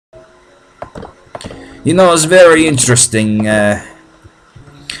You know, it's very interesting. I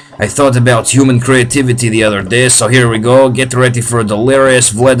thought about human creativity the other day, so here we go. Get ready for a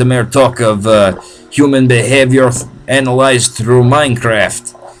delirious Vladamir talk of human behavior analyzed through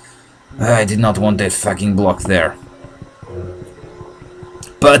Minecraft. I did not want that fucking block there.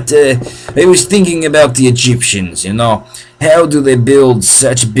 But I was thinking about the Egyptians, you know. How do they build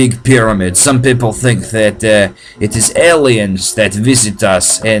such big pyramids? Some people think that it is aliens that visit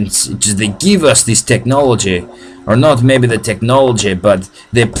us and they give us this technology. Or not maybe the technology, but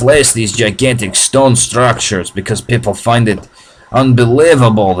they place these gigantic stone structures because people find it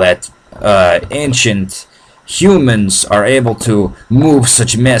unbelievable that ancient humans are able to move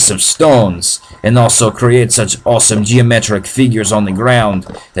such massive stones and also create such awesome geometric figures on the ground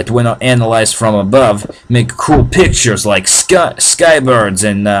that when analyzed from above make cool pictures like skybirds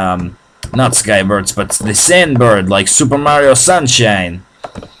and not skybirds but the sandbird like Super Mario Sunshine.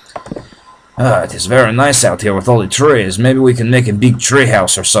 It is very nice out here with all the trees. Maybe we can make a big tree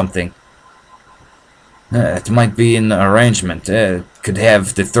house or something. It might be an arrangement. Could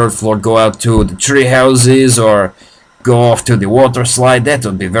have the third floor go out to the tree houses or go off to the water slide. That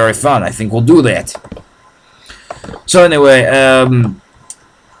would be very fun. I think we'll do that. So anyway,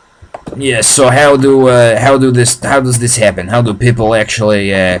 yeah. So how does this happen? How do people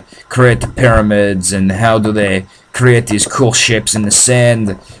actually create the pyramids, and how do they create these cool shapes in the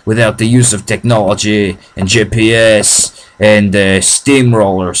sand without the use of technology and GPS and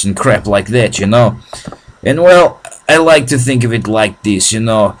steamrollers and crap like that, you know? And well, I like to think of it like this, you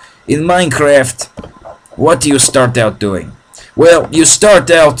know. In Minecraft, what do you start out doing? Well, you start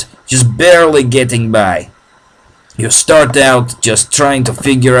out just barely getting by. You start out just trying to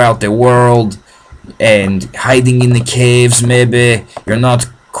figure out the world and hiding in the caves maybe. You're not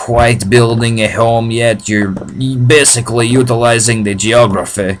quite building a home yet. You're basically utilizing the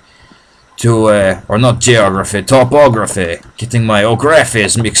geography to, or not geography, topography. Getting my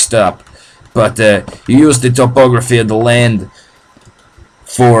geographies mixed up. But you use the topography of the land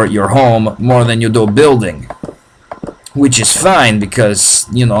for your home more than you do building. Which is fine because,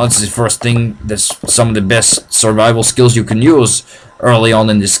 you know, it's the first thing, that's some of the best survival skills you can use early on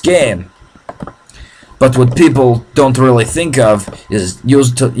in this game. But what people don't really think of is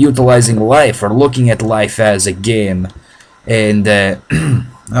utilizing life or looking at life as a game. And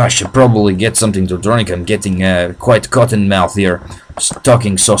I should probably get something to drink. I'm getting quite cotton mouth here, just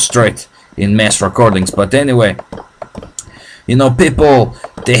talking so straight in mass recordings. But anyway, you know, people,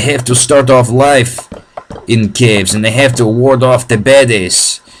 they have to start off life in caves and they have to ward off the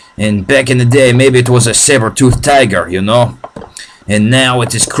baddies. And back in the day, maybe it was a saber-toothed tiger, you know, and now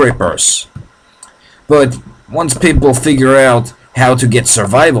it is creepers. But once people figure out how to get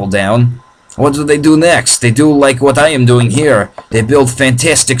survival down, what do they do next? They do like what I am doing here. They build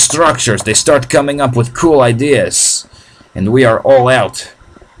fantastic structures. They start coming up with cool ideas. And we are all out.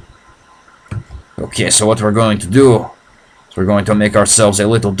 Okay, so what we're going to do is we're going to make ourselves a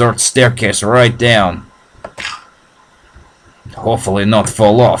little dirt staircase right down. Hopefully not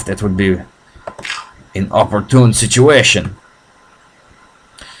fall off. That would be an opportune situation.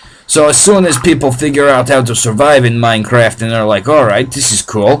 So as soon as people figure out how to survive in Minecraft and they're like, alright, this is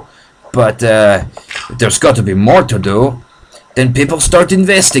cool, but there's got to be more to do, then people start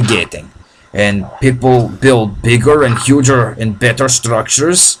investigating. And people build bigger and huger and better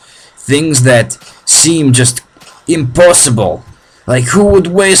structures, things that seem just impossible. Like, who would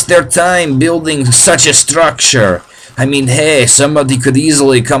waste their time building such a structure? I mean, hey, somebody could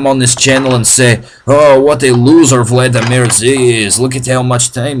easily come on this channel and say, oh, what a loser Vladamir is. Look at how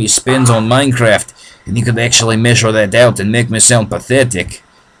much time he spends on Minecraft. And he could actually measure that out and make me sound pathetic.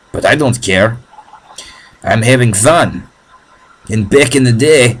 But I don't care. I'm having fun. And back in the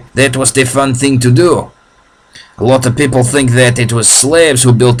day, that was the fun thing to do. A lot of people think that it was slaves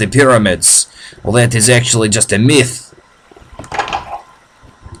who built the pyramids. Well, that is actually just a myth.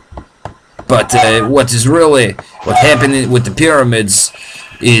 But what happened with the pyramids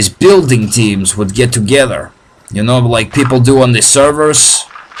is building teams would get together. You know, like people do on the servers.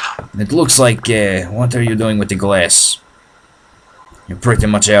 It looks like, what are you doing with the glass? You're pretty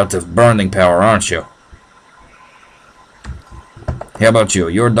much out of burning power, aren't you? How about you?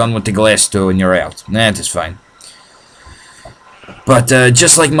 You're done with the glass too and you're out. That is fine. But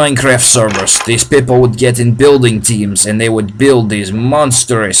just like Minecraft servers, these people would get in building teams and they would build these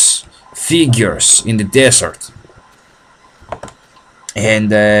monstrous figures in the desert.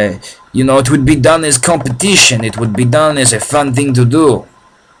 And you know, it would be done as competition. It would be done as a fun thing to do.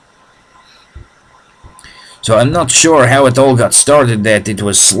 So I'm not sure how it all got started, that it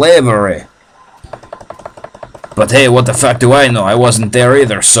was slavery. But hey, what the fuck do I know? I wasn't there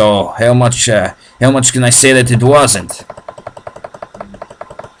either, so how much can I say that it wasn't?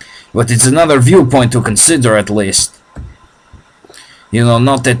 But it's another viewpoint to consider, at least. You know,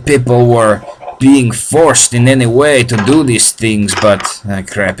 not that people were being forced in any way to do these things, but...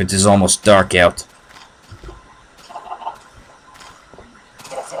 crap, it is almost dark out.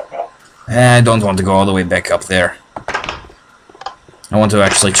 I don't want to go all the way back up there. I want to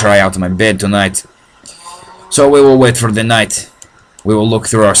actually try out my bed tonight. So we will wait for the night. We will look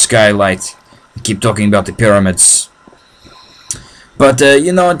through our skylight. Keep talking about the pyramids. But,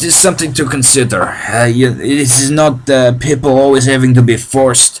 you know, it is something to consider. It is not people always having to be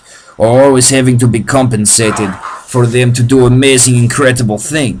forced or always having to be compensated for them to do amazing, incredible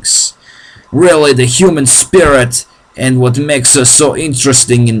things. Really, the human spirit and what makes us so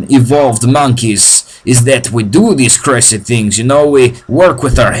interesting in evolved monkeys is that we do these crazy things. You know, we work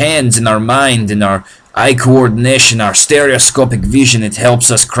with our hands and our mind and our eye coordination, our stereoscopic vision. It helps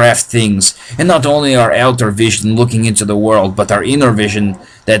us craft things, and not only our outer vision looking into the world, but our inner vision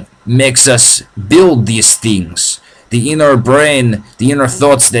that makes us build these things. The inner brain, the inner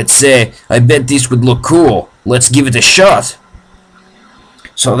thoughts that say, I bet this would look cool, let's give it a shot.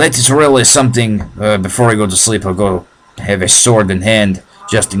 So that is really something. Before I go to sleep, I'll go have a sword in hand,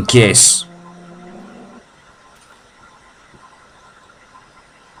 just in case.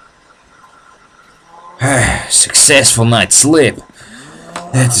 Successful night's sleep.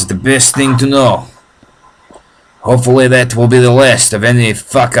 That is the best thing to know. Hopefully that will be the last of any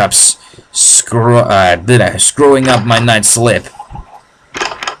fuck-ups screwing up my night's sleep.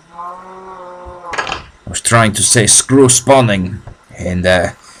 I was trying to say screw spawning, and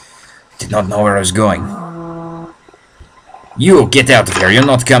did not know where I was going. You, get out of here. You're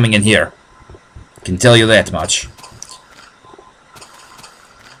not coming in here. I can tell you that much.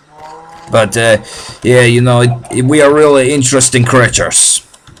 But, yeah, you know, we are really interesting creatures.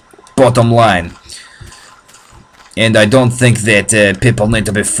 Bottom line. And I don't think that people need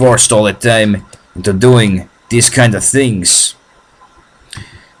to be forced all the time into doing these kind of things.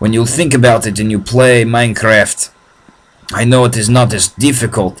 When you think about it and you play Minecraft, I know it is not as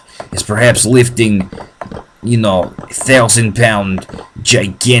difficult as perhaps lifting, you know, 1,000-pound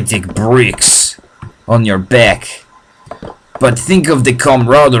gigantic bricks on your back. But think of the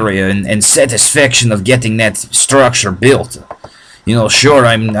camaraderie and satisfaction of getting that structure built. You know, sure,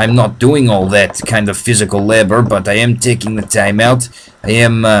 I'm not doing all that kind of physical labor, but I am taking the time out. I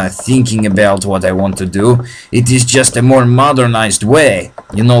am thinking about what I want to do. It is just a more modernized way.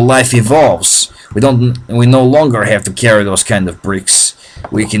 You know, life evolves. We no longer have to carry those kind of bricks.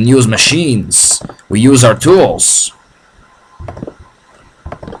 We can use machines. We use our tools.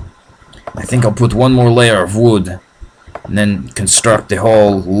 I think I'll put one more layer of wood and then construct the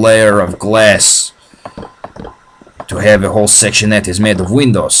whole layer of glass to have a whole section that is made of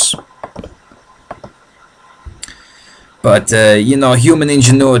windows. But, you know, human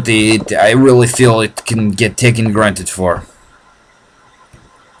ingenuity, I really feel it can get taken granted for.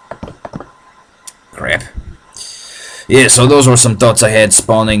 Crap. Yeah, so those were some thoughts I had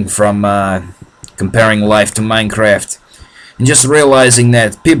spawning from comparing life to Minecraft. And just realizing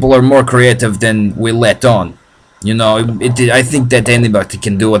that people are more creative than we let on. You know, I think that anybody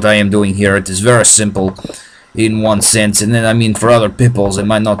can do what I am doing here. It is very simple in one sense, and then I mean for other peoples it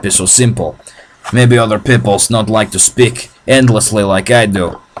might not be so simple. Maybe other peoples not like to speak endlessly like I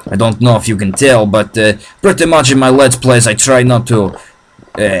do. I don't know if you can tell, but pretty much in my Let's Plays I try not to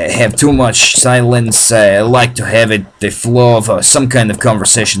have too much silence. I like to have the flow of some kind of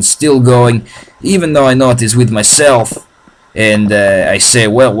conversation still going, even though I know it is with myself. And I say,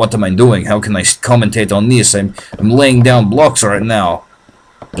 well, what am I doing? How can I commentate on this? I'm laying down blocks right now.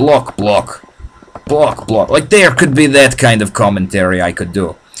 Block. Like, there could be that kind of commentary I could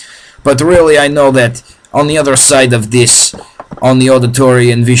do. But really, I know that on the other side of this, on the auditory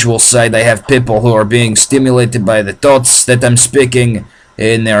and visual side, I have people who are being stimulated by the thoughts that I'm speaking,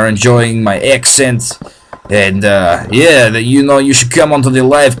 and they're enjoying my accent. And, yeah, you know, you should come onto the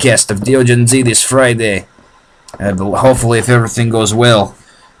live cast of DeoGenZ this Friday. But hopefully, if everything goes well,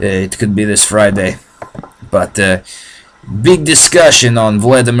 it could be this Friday. But big discussion on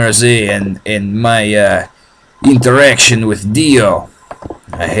Vladamir Z and my interaction with Dio.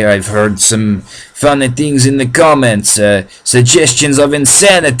 I've heard some funny things in the comments, suggestions of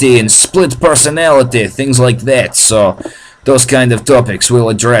insanity and split personality, things like that. So those kind of topics we'll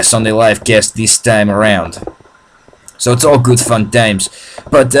address on the live cast this time around. So it's all good fun times.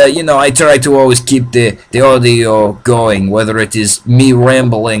 But, you know, I try to always keep the audio going, whether it is me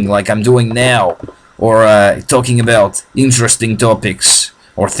rambling like I'm doing now, or talking about interesting topics,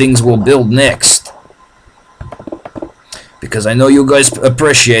 or things we'll build next. because I know you guys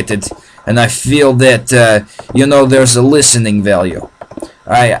appreciate it, and I feel that you know, there's a listening value.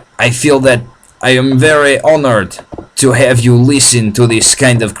 I feel that I am very honored to have you listen to this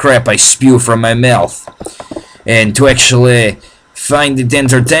kind of crap I spew from my mouth, and to actually find it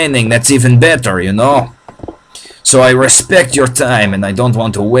entertaining. That's even better, you know. So I respect your time, and I don't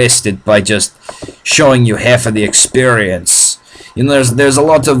want to waste it by just showing you half of the experience. You know, there's a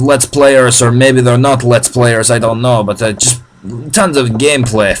lot of Let's Players, or maybe they're not Let's Players, I don't know, but just tons of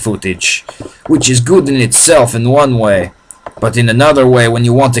gameplay footage, which is good in itself in one way, but in another way, when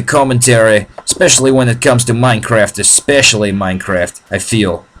you want a commentary, especially when it comes to Minecraft, especially Minecraft, I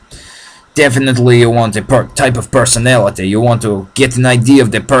feel. Definitely you want a type of personality. You want to get an idea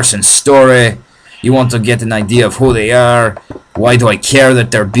of the person's story. You want to get an idea of who they are. Why do I care that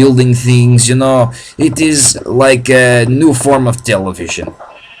they're building things, you know? It is like a new form of television.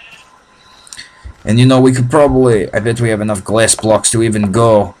 And you know, we could probably, I bet we have enough glass blocks to even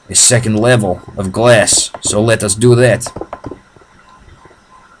go a second level of glass. So let us do that.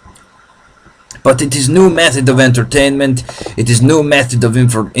 But it is new method of entertainment. It is new method of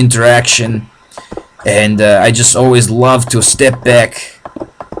interaction. And I just always love to step back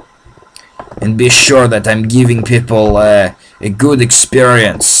and be sure that I'm giving people a good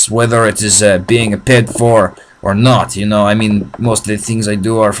experience, whether it is being paid for or not. You know, I mean, most of the things I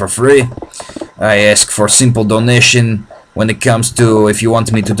do are for free. I ask for simple donation when it comes to, if you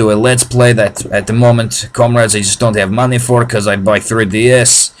want me to do a Let's Play that at the moment, comrades, I just don't have money for, because I buy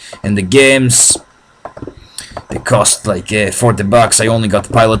 3DS and the games, they cost like 40 bucks. I only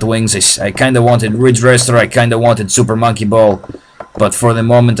got Pilot Wings. I kinda wanted Ridge Racer, I kinda wanted Super Monkey Ball, but for the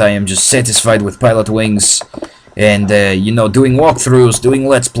moment I am just satisfied with Pilot Wings. And you know, doing walkthroughs, doing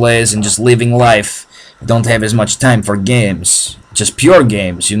Let's Plays, and just living life. I don't have as much time for games, just pure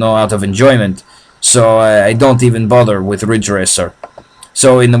games, you know, out of enjoyment. So I don't even bother with Ridge Racer.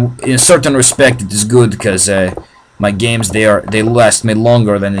 So in a certain respect it is good, because my games, they last me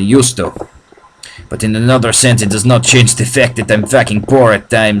longer than they used to. But in another sense, it does not change the fact that I'm fucking poor at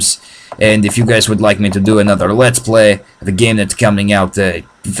times. And if you guys would like me to do another Let's Play of a game that's coming out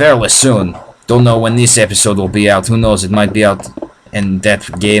fairly soon, don't know when this episode will be out, who knows, it might be out, and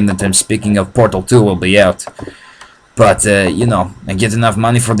that game that I'm speaking of, Portal 2, will be out. But, you know, I get enough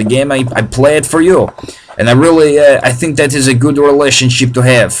money for the game, I play it for you. And I really, I think that is a good relationship to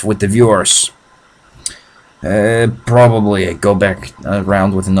have with the viewers. Probably go back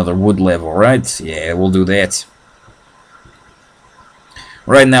around with another wood level, right? Yeah, we'll do that.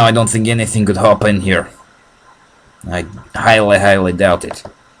 Right now, I don't think anything could hop in here. I highly, highly doubt it.